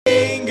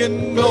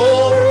in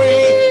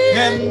glory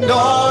and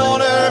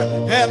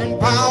honor and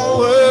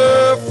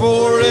power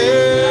forever.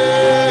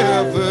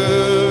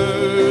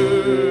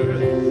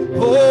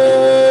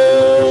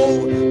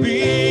 Oh,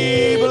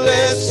 be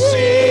blessed,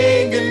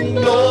 sing in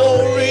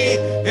glory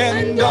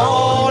and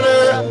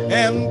honor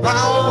and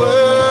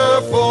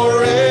power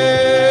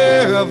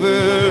forever.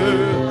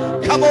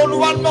 Come on,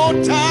 one more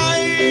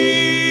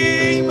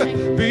time.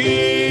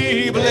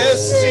 Be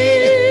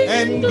blessing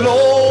and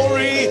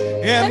glory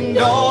and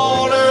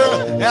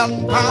honor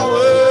and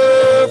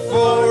power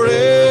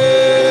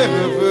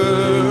forever.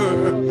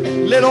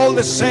 Let all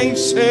the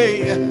saints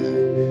say,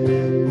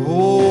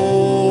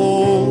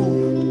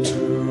 oh,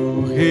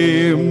 to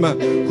him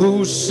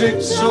who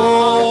sits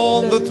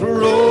on the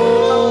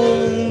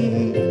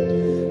throne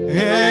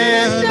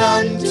and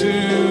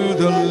unto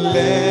the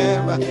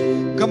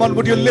Lamb. Come on,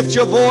 would you lift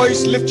your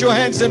voice, lift your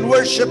hands and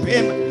worship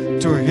him?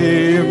 To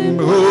him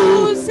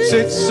who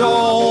sits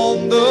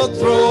on the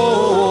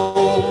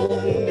throne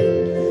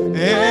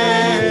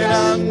and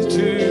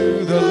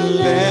unto the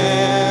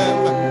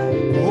Lamb.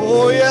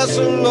 Oh yes,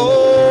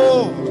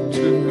 Lord,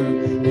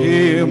 to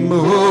him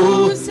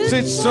who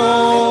sits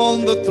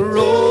on the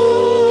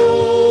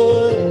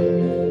throne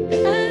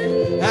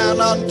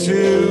and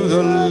unto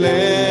the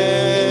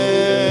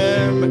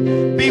Lamb.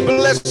 Be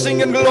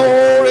blessing and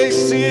glory,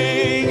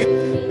 sing.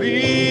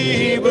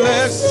 Be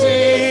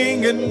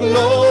blessing and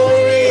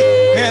glory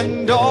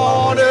and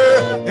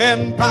honor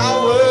and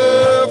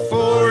power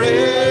forever.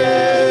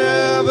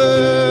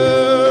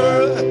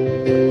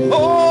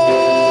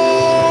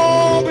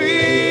 Oh,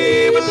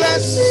 be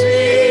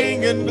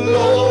blessing and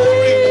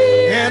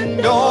glory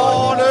and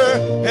honor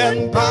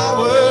and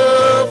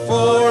power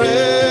forever.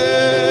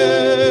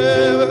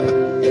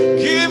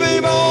 Give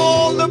him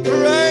all the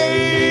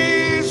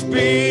praise.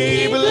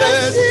 Be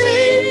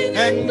blessing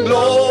and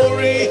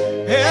glory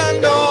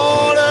and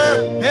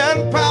honor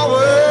and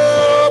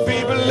power.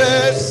 Be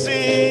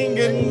blessing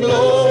and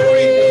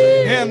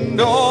glory and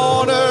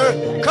honor.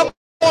 Come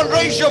on,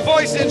 raise your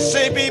voice and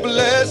say, be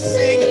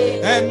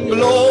blessing and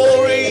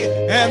glory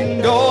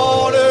and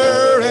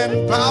honor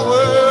and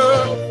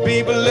power.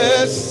 Be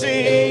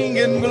blessing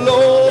and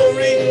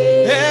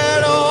glory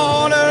and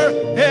honor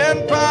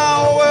and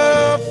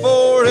power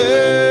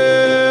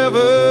forever.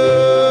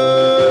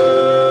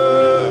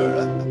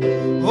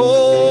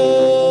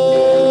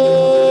 Oh,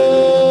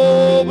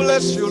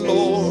 bless you,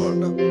 Lord.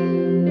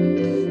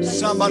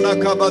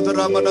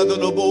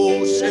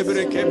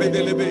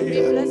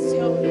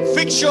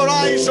 Fix your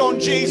eyes on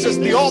Jesus,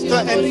 the author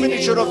and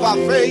finisher of our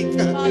faith.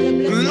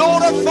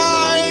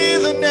 Glorify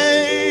the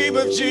name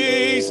of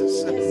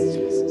Jesus.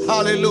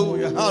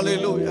 Hallelujah,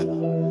 hallelujah.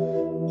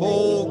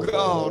 Oh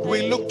God,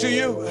 we look to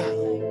you.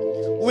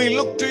 We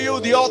look to you,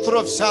 the author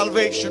of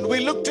salvation. We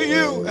look to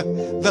you,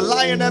 the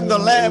Lion and the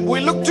Lamb. We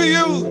look to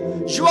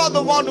you. You are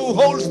the one who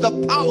holds the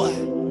power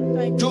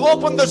to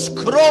open the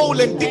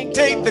scroll and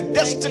dictate the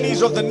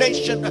destinies of the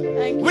nation.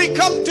 We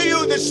come to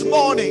you this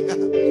morning.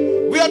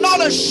 We are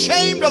not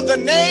ashamed of the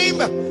name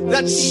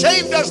that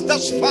saved us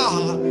thus far,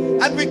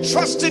 and we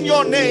trust in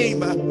your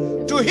name.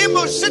 To him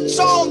who sits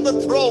on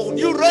the throne,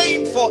 you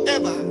reign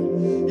forever.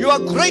 You are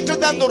greater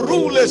than the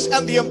rulers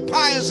and the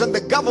empires and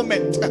the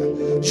government.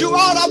 You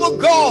are our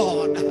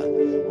God.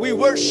 We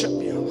worship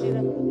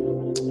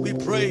you. We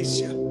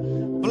praise you.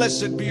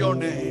 Blessed be your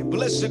name.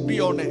 Blessed be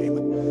your name.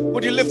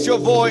 Would you lift your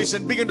voice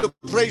and begin to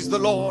praise the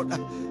Lord?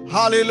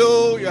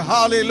 Hallelujah,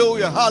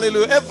 hallelujah,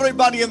 hallelujah.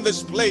 Everybody in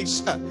this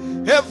place,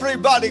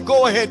 everybody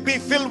go ahead, be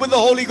filled with the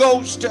Holy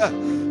Ghost.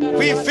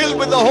 Be filled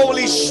with the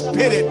Holy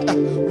Spirit.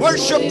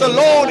 Worship the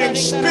Lord in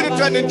spirit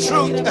and in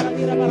truth.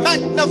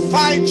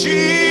 Magnify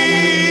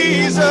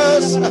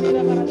Jesus.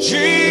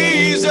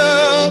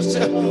 Jesus.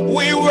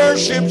 We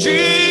worship Jesus.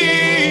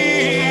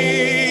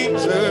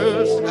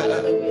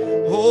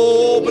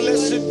 Oh,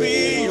 blessed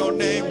be your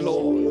name,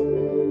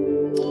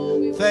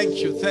 Lord. Thank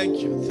you,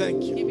 thank you,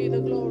 thank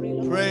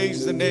you.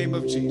 Praise the name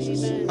of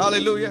Jesus.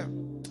 Hallelujah.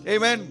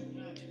 Amen.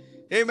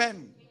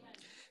 Amen.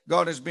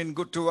 God has been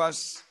good to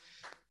us.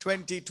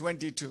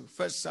 2022,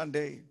 first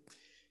Sunday,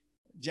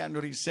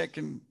 January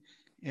 2nd.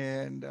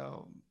 And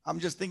I'm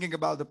just thinking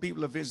about the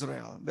people of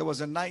Israel. There was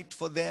a night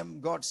for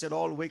them. God said,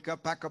 all wake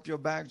up, pack up your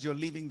bags. You're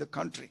leaving the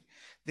country.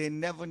 They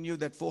never knew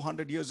that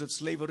 400 years of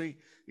slavery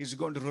is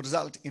going to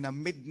result in a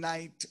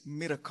midnight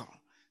miracle.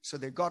 So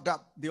they got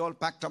up, they all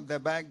packed up their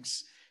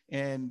bags,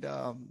 and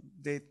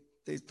they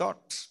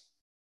thought,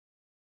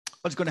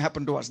 what's going to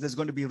happen to us? There's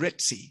going to be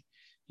Red Sea.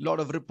 A lot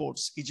of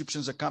reports.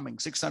 Egyptians are coming.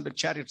 600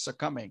 chariots are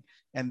coming.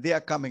 And they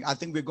are coming. I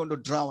think we're going to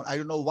drown. I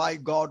don't know why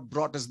God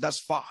brought us thus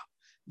far.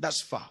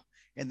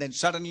 And then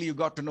suddenly you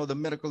got to know the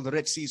miracle. The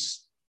Red Sea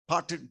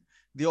parted.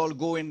 They all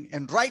go in.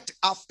 And right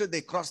after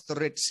they cross the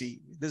Red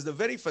Sea, this is the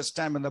very first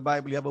time in the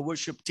Bible you have a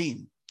worship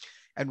team.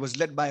 And was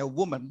led by a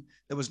woman.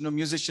 There was no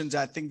musicians.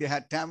 I think they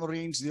had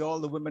tamarines. All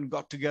the women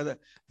got together.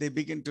 They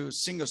began to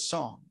sing a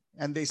song.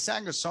 And they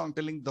sang a song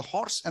telling the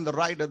horse and the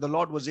rider, the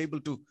Lord was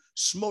able to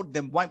smote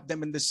them, wipe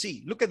them in the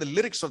sea. Look at the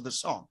lyrics of the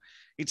song.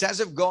 It's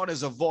as if God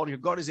is a warrior.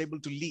 God is able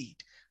to lead.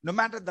 No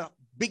matter the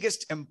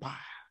biggest empire,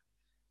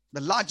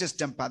 the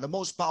largest empire, the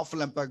most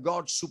powerful empire,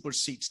 God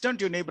supersedes. Turn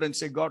to your neighbor and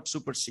say, God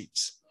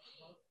supersedes.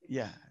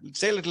 Yeah.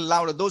 Say a little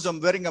louder. Those who are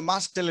wearing a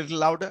mask, say a little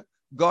louder.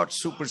 God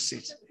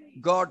supersedes.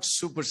 God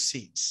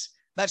supersedes.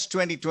 That's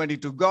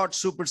 2022. God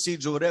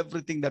supersedes over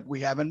everything that we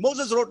have. And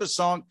Moses wrote a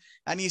song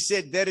and he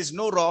said, there is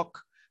no rock,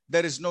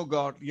 there is no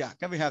God. Yeah,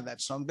 can we have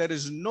that song? There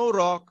is no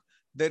rock,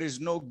 there is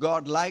no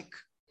God like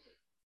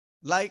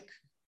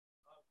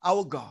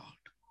our God.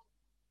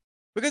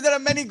 Because there are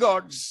many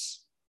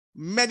gods,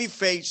 many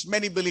faiths,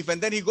 many beliefs. And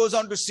then he goes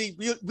on to see,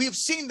 we've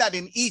seen that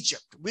in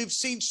Egypt. We've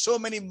seen so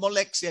many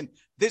Molechs and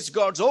this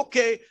God's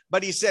okay.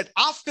 But he said,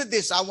 after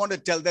this, I want to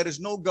tell there is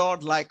no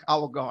God like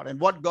our God. And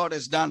what God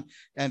has done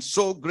and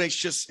so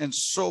gracious and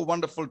so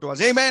wonderful to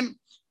us. Amen.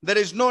 There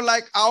is no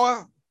like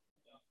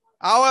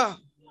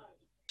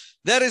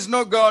there is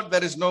no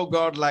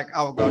God like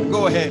our God.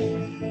 Go ahead.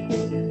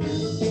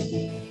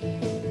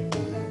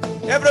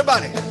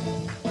 Everybody.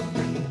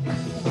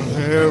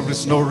 There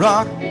is no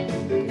rock,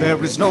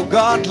 there is no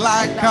God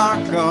like our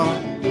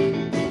God.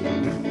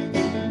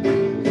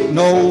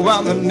 No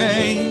other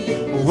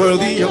name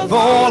worthy of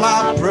all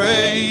our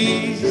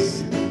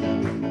praise.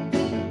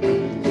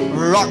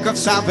 Rock of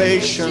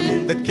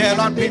salvation that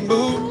cannot be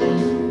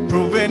moved,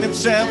 proving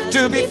himself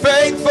to be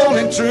faithful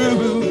and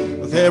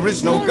true. There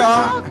is no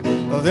God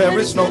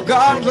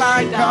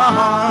like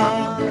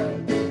our.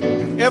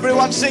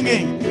 Everyone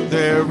singing,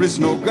 there is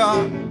no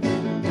God.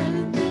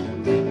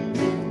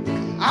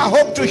 I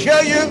hope to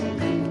hear you.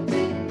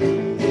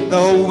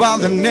 No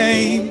other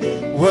name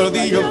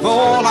worthy of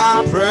all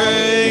our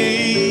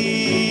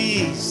praise.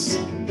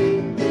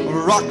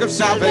 Rock of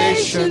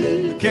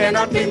salvation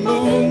cannot be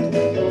moved,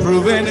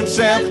 proving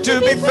himself to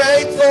be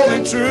faithful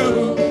and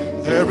true.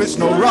 There is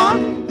no rock,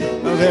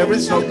 there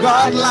is no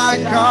God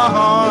like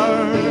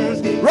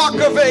ours. Rock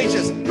of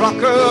ages,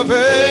 rock of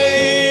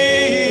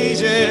ages.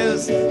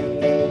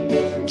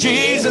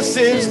 Jesus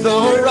is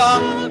the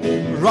rock,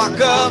 rock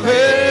of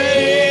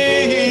ages.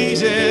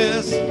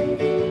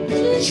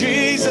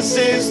 Jesus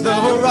is the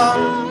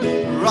rock,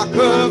 rock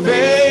of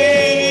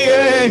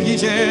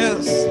ages.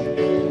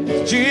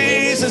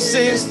 Jesus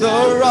is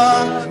the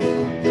rock.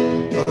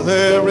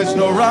 There is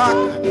no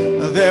rock,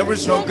 there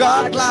is no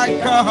God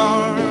like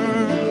ours.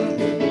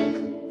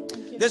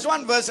 There's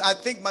one verse I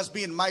think must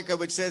be in Micah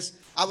which says,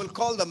 I will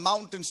call the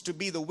mountains to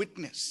be the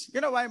witness.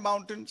 You know why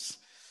mountains?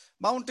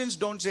 Mountains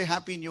don't say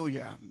Happy New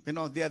Year. You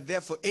know, they are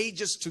there for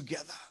ages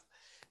together.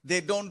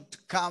 They don't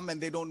come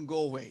and they don't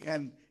go away.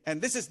 And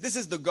this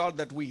is the God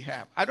that we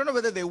have. I don't know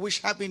whether they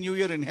wish Happy New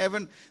Year in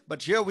heaven,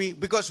 but here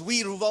because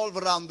we revolve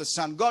around the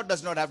sun. God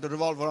does not have to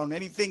revolve around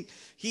anything.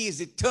 He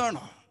is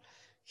eternal.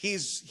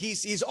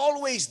 He's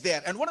always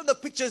there. And one of the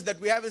pictures that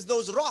we have is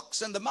those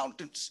rocks and the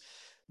mountains.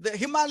 The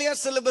Himalaya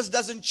syllabus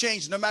doesn't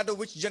change no matter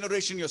which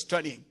generation you're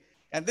studying.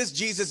 And this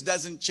Jesus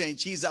doesn't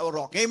change. He's our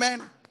rock.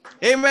 Amen.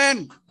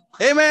 Amen.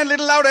 Amen.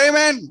 Little louder.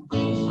 Amen.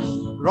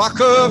 Rock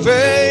of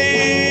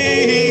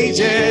ages.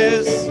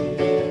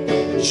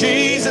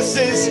 Jesus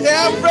is,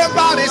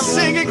 everybody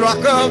singing,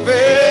 rock of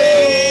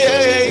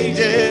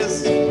ages.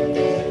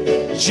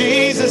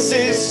 Jesus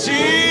is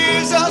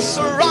Jesus,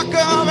 rock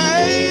of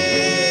ages.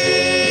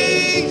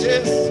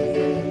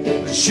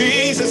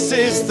 Jesus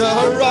is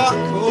the rock.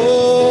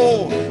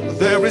 Oh,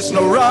 there is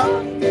no rock,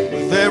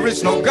 there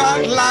is no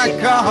God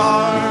like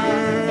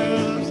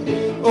ours.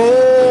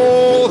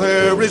 Oh,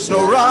 there is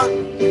no rock,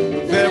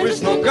 there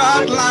is no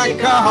God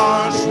like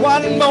ours.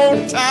 One more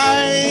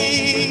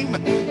time.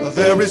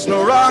 There is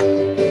no rock,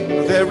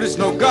 there is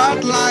no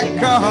God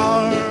like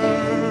ours.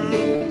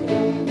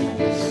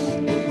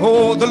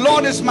 Oh, the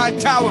Lord is my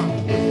tower,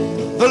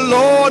 the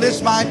Lord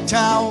is my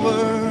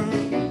tower.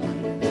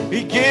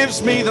 He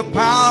gives me the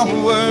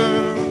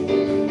power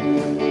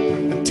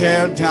to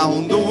tear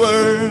down the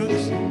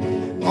works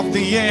of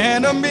the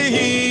enemy.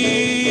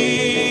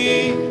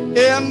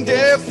 In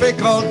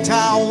difficult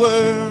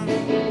tower,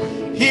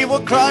 he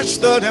will crush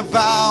the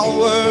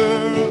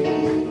devourer.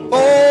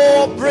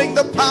 Oh, bring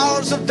the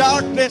powers of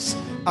darkness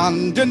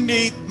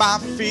underneath my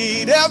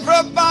feet.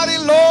 Everybody,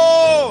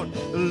 Lord,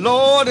 the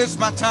Lord is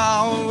my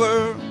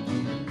tower.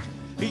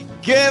 He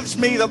gives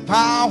me the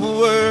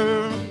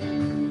power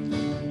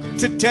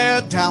to tear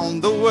down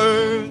the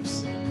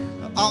works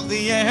of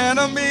the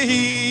enemy.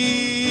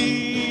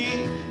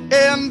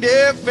 In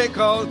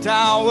difficult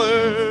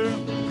hour,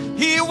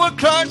 he will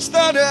crush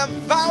the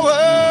devourer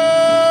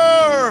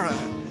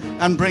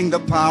and bring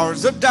the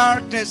powers of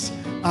darkness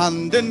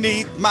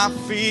underneath my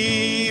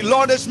feet.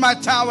 Lord is my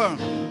tower.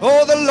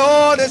 Oh, the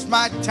Lord is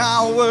my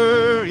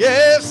tower.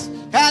 Yes,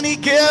 and he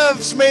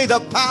gives me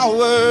the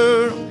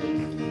power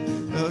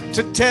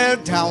to tear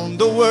down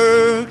the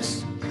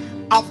works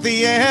of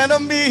the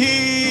enemy.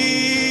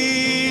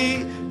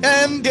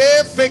 In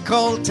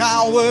difficult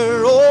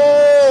hour,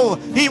 oh,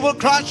 he will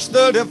crush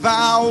the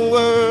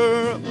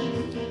devourer.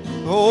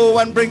 Oh,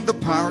 and bring the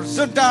powers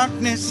of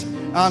darkness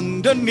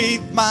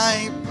underneath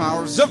my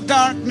powers of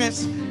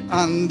darkness.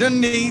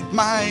 Underneath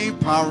my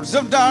powers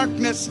of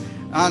darkness,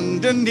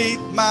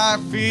 underneath my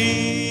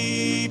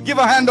feet. Give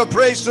a hand of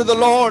praise to the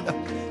Lord.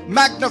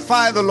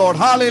 Magnify the Lord.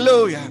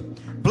 Hallelujah.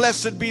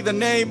 Blessed be the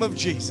name of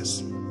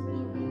Jesus.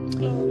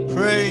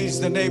 Praise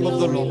the name of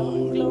the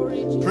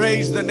Lord.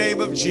 Praise the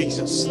name of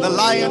Jesus, the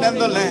Lion and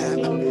the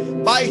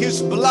Lamb. By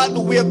His blood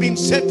we have been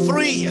set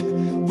free.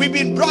 We've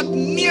been brought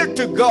near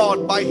to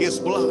God by His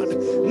blood.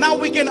 Now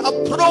we can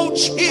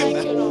approach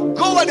Him.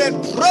 Go ahead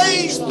and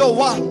praise the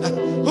one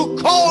who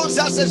calls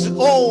us His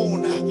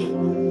own.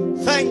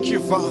 Thank you,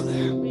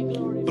 Father.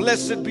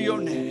 Blessed be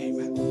your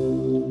name.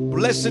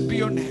 Blessed be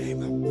your name.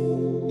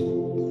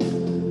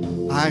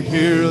 I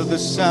hear the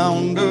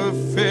sound of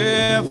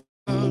heaven,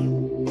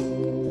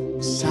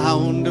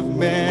 sound of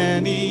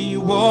many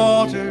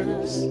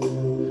waters.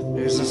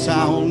 There's a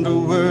sound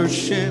of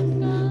worship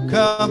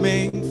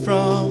coming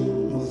from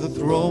the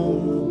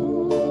throne.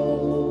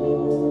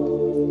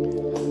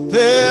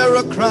 There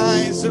are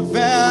cries of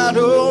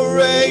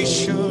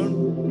adoration.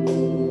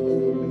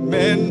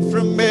 Men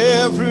from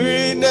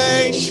every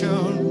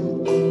nation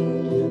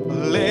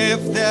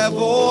lift their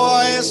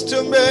voice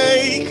to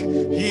make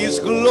His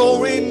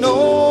glory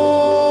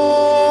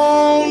known,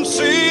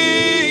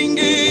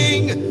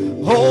 singing,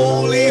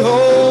 holy,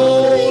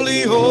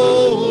 holy,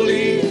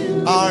 holy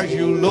are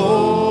you,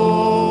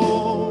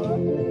 Lord.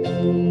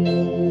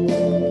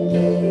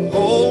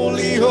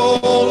 Holy,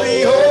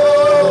 holy,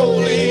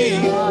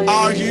 holy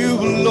are you,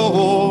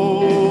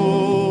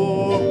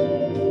 Lord.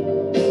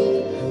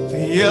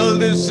 The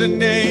elders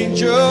and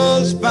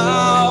angels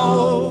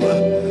bow.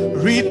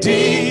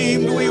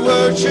 Redeemed, we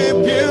worship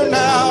you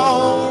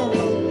now.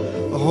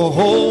 Oh,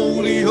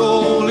 holy,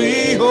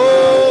 holy,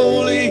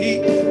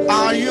 holy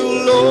are you,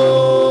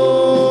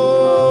 Lord.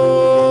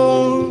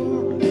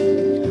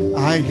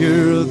 I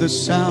hear the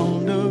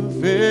sound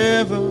of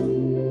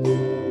heaven,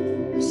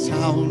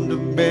 sound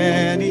of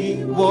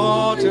many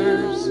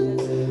waters.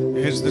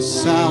 Is the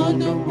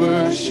sound of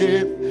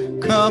worship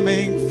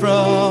coming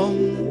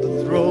from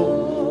the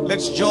throne.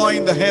 Let's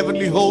join the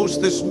heavenly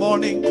host this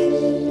morning.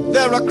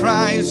 There are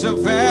cries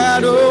of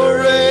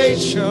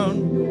adoration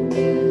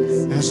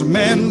as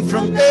men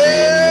from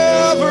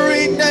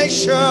every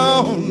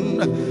nation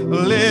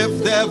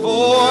lift their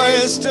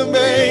voice to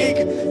make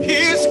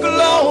His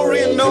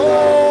glory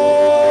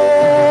known,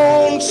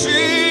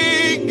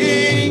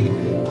 singing,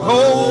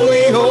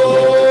 holy,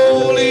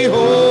 holy,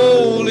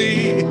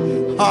 holy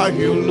are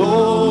you,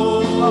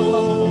 Lord.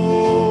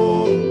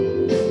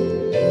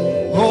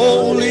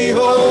 Holy,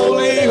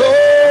 holy,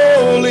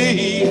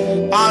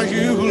 holy are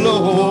you,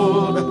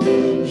 Lord.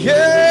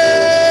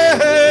 Yeah,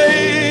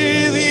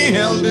 the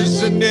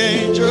elders and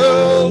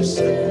angels,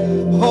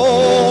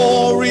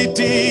 oh,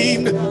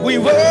 redeemed, we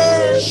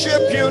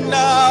worship you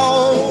now.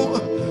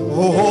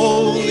 Oh,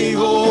 holy,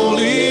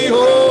 holy,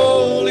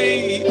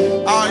 holy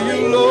are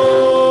you,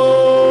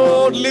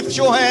 Lord. Lift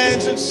your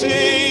hands and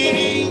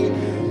sing,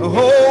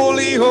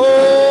 holy,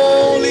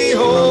 holy,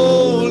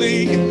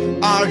 holy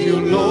are you,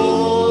 Lord.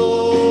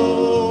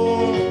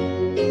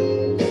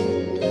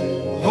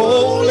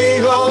 Holy,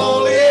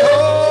 holy,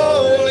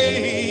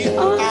 holy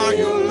are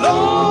you,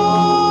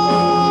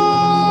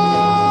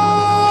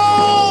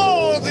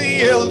 Lord.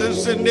 The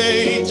elders and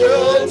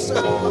angels,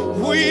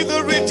 we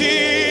the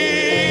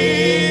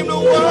redeemed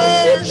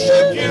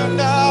worship you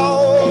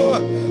now.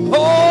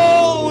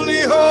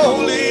 Holy,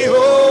 holy,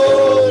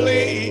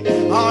 holy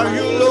are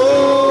you,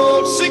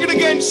 Lord. Sing it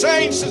again,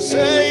 saints, and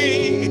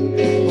say,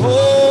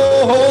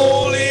 oh,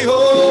 holy,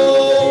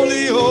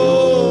 holy,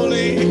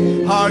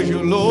 holy are you,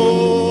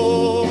 Lord.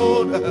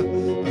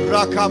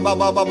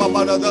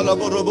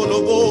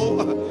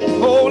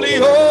 Holy,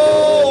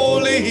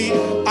 holy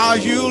are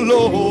you,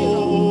 Lord.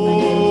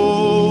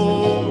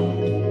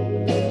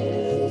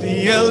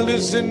 The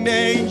elders and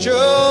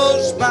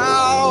angels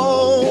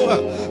bow.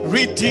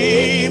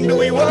 Redeemed,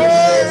 we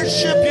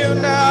worship you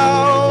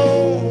now.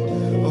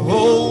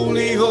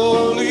 Holy,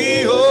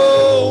 holy,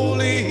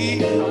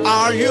 holy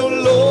are you,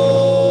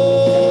 Lord.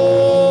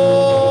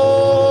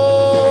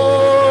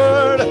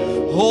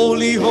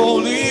 Holy,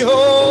 holy,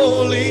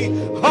 holy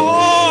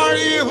are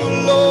you,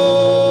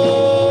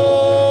 Lord.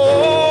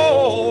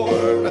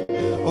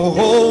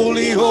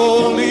 Holy,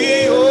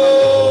 holy,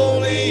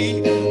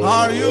 holy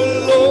are you,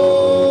 Lord.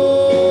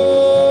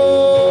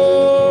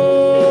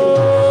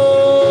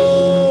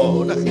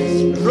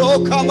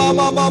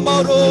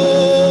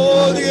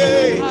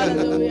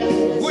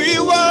 We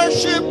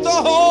worship the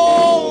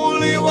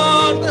Holy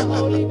One.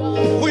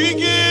 We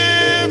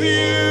give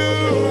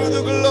you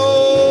the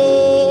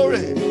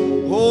glory.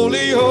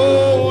 Holy,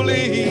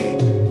 holy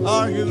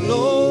are you,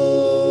 Lord.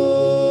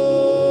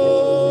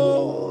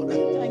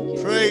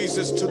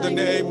 Praises to the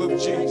name of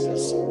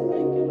Jesus.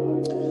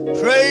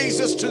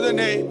 Praises to the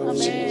name of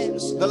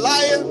Jesus. The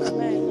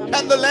Lion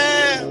and the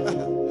Lamb.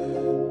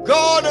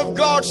 God of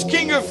gods,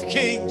 King of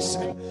kings.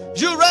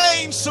 You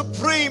reign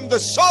supreme, the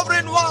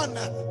sovereign one.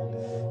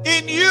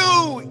 In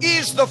you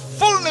is the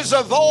fullness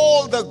of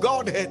all the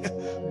Godhead,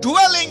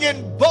 dwelling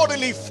in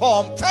bodily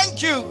form.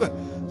 Thank you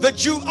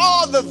that you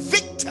are the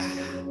victor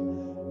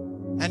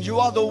and you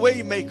are the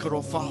way maker,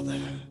 oh Father.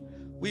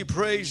 We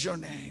praise your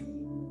name.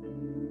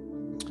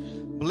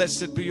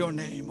 Blessed be your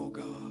name, oh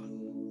God.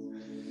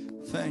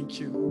 Thank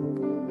you.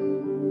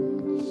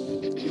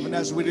 Even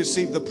as we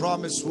receive the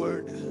promised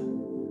word,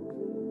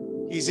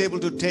 He's able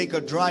to take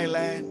a dry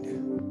land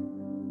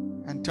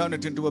and turn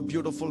it into a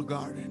beautiful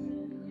garden.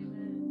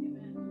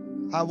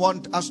 I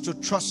want us to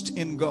trust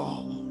in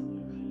God.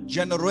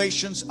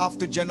 Generations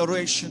after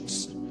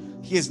generations,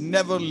 He has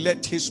never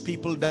let His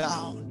people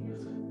down.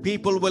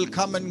 People will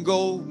come and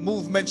go,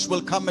 movements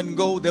will come and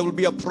go, there will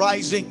be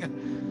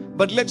uprising.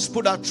 But let's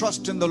put our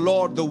trust in the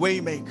Lord, the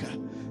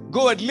Waymaker.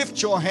 Go and lift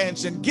your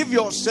hands and give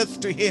yourself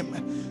to Him.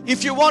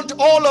 If you want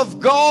all of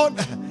God,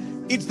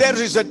 there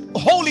is a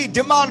holy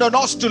demand on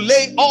us to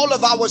lay all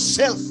of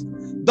ourselves.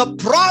 The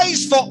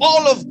price for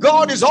all of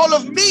God is all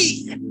of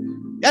me.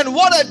 And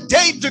what a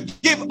day to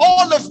give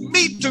all of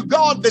me to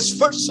God this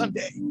first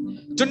Sunday.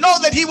 To know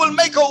that He will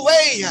make a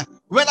way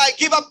when I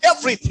give up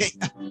everything.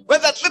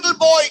 When that little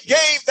boy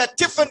gave that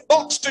tiffin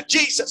box to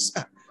Jesus,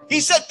 he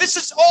said, this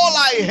is all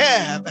I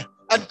have.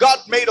 And God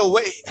made a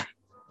way.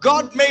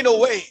 God made a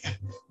way.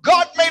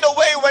 God made a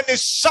way when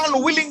His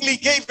Son willingly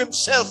gave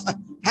Himself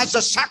as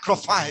a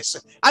sacrifice.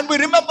 And we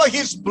remember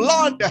His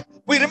blood.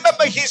 We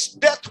remember His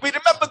death. We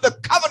remember the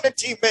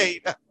covenant He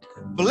made.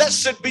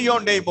 Blessed be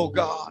your name, O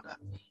God.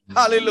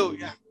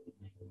 Hallelujah.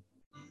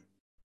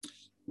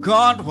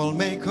 God will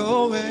make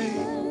a way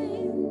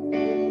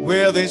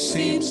where there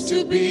seems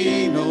to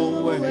be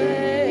no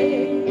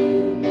way.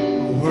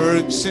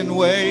 Works in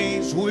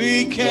ways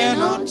we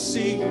cannot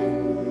see.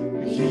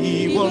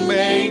 He will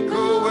make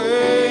a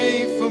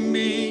way for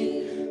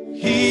me.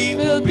 He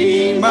will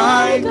be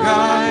my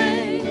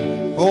guide.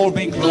 Hold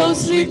me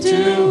closely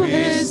to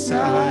His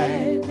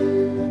side.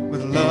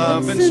 With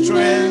love and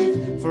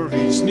strength for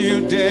each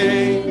new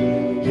day,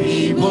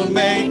 He will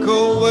make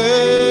a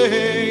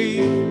way.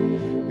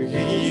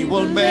 He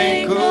will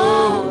make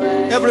a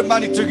way.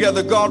 Everybody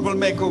together, God will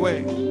make a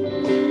way.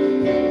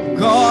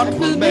 God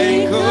will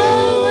make a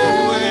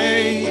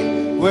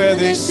way where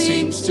there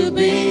seems to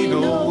be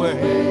no way.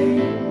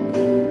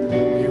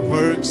 He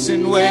works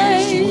in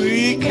ways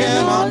we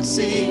cannot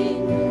see.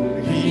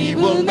 He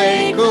will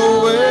make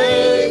a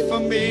way for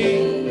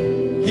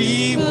me.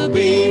 He will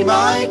be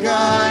my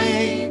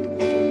guide.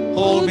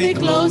 Hold me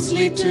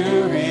closely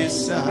to His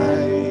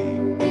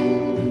side.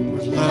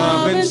 With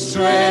love and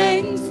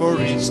strength for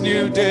each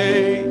new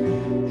day,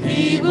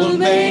 He will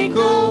make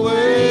a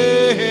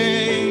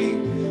way.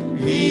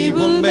 He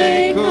will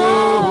make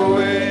a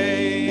way.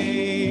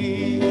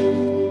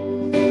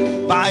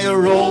 By a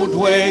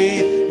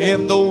roadway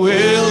in the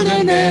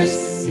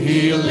wilderness,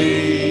 He'll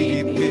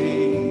lead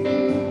me.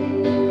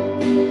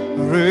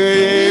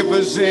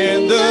 Rivers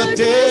in the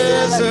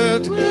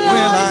desert will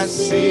I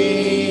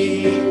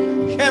see.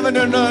 Heaven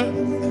and earth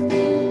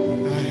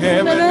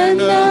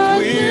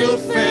will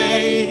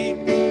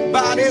fade,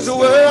 but His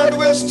word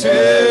will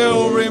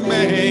still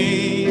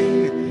remain.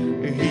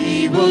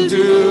 He will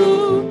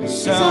do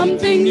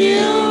something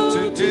new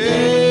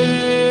today.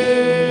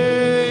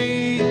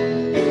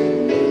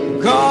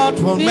 God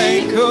will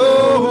make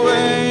a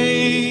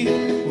way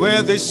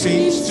where there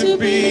seems to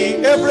be.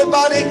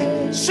 Everybody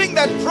sing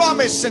that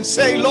promise and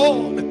say,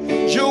 Lord,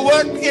 You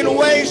work in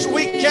ways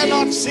we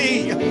cannot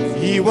see.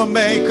 He will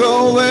make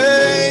a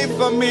way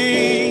for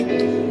me.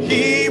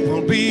 He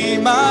will be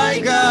my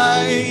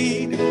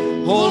guide.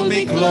 Hold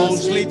me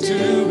closely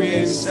to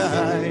His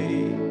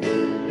side.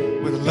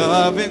 With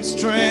love and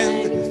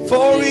strength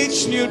for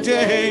each new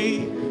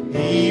day,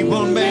 He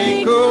will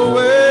make a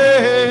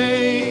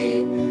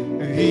way.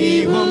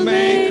 He will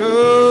make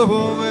a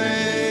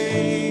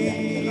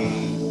way.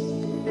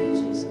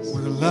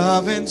 With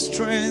love and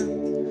strength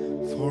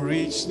for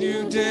each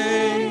new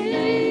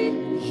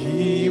day,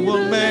 He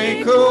will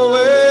make a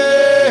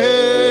way.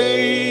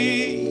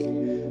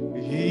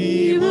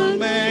 He will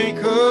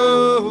make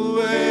a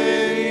way.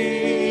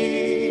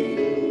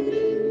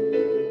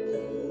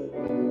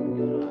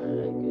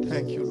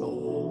 Thank you,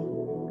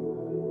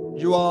 Lord.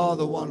 You are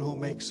the one who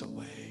makes a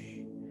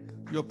way.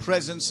 Your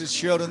presence is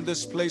here in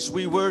this place.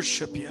 We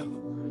worship You.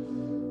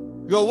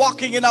 You're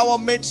walking in our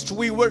midst.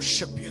 We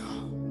worship You.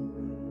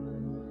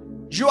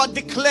 You are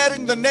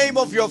declaring the name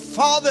of Your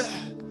Father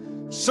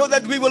so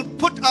that we will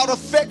put our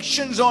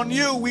affections on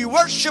You. We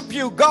worship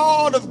You,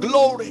 God of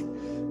glory,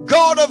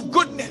 God of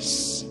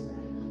goodness.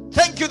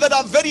 Thank You that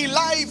our very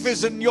life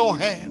is in Your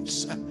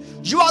hands.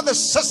 You are the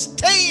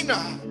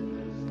sustainer.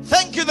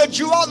 Thank You that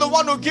You are the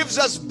one who gives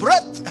us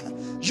breath.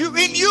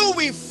 In You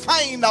we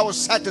find our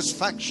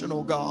satisfaction,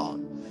 oh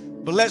God.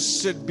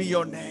 Blessed be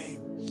Your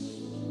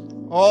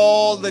name.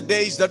 All the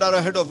days that are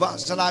ahead of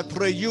us, and I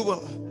pray You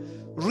will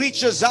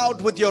reach us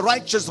out with Your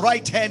righteous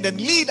right hand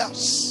and lead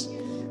us.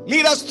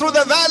 Lead us through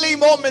the valley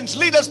moments.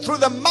 Lead us through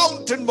the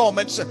mountain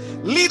moments.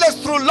 Lead us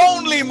through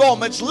lonely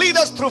moments. Lead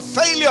us through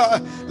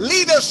failure.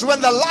 Lead us when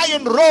the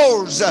lion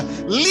roars.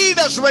 Lead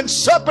us when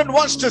serpent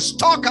wants to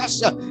stalk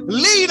us.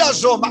 Lead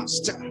us, O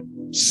Master.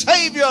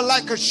 Savior,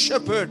 like a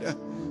shepherd,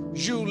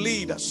 You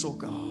lead us, O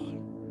God.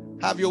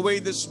 Have Your way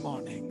this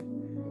morning.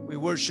 We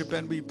worship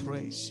and we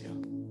praise You.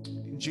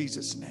 In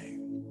Jesus'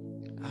 name.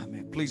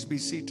 Amen. Please be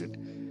seated.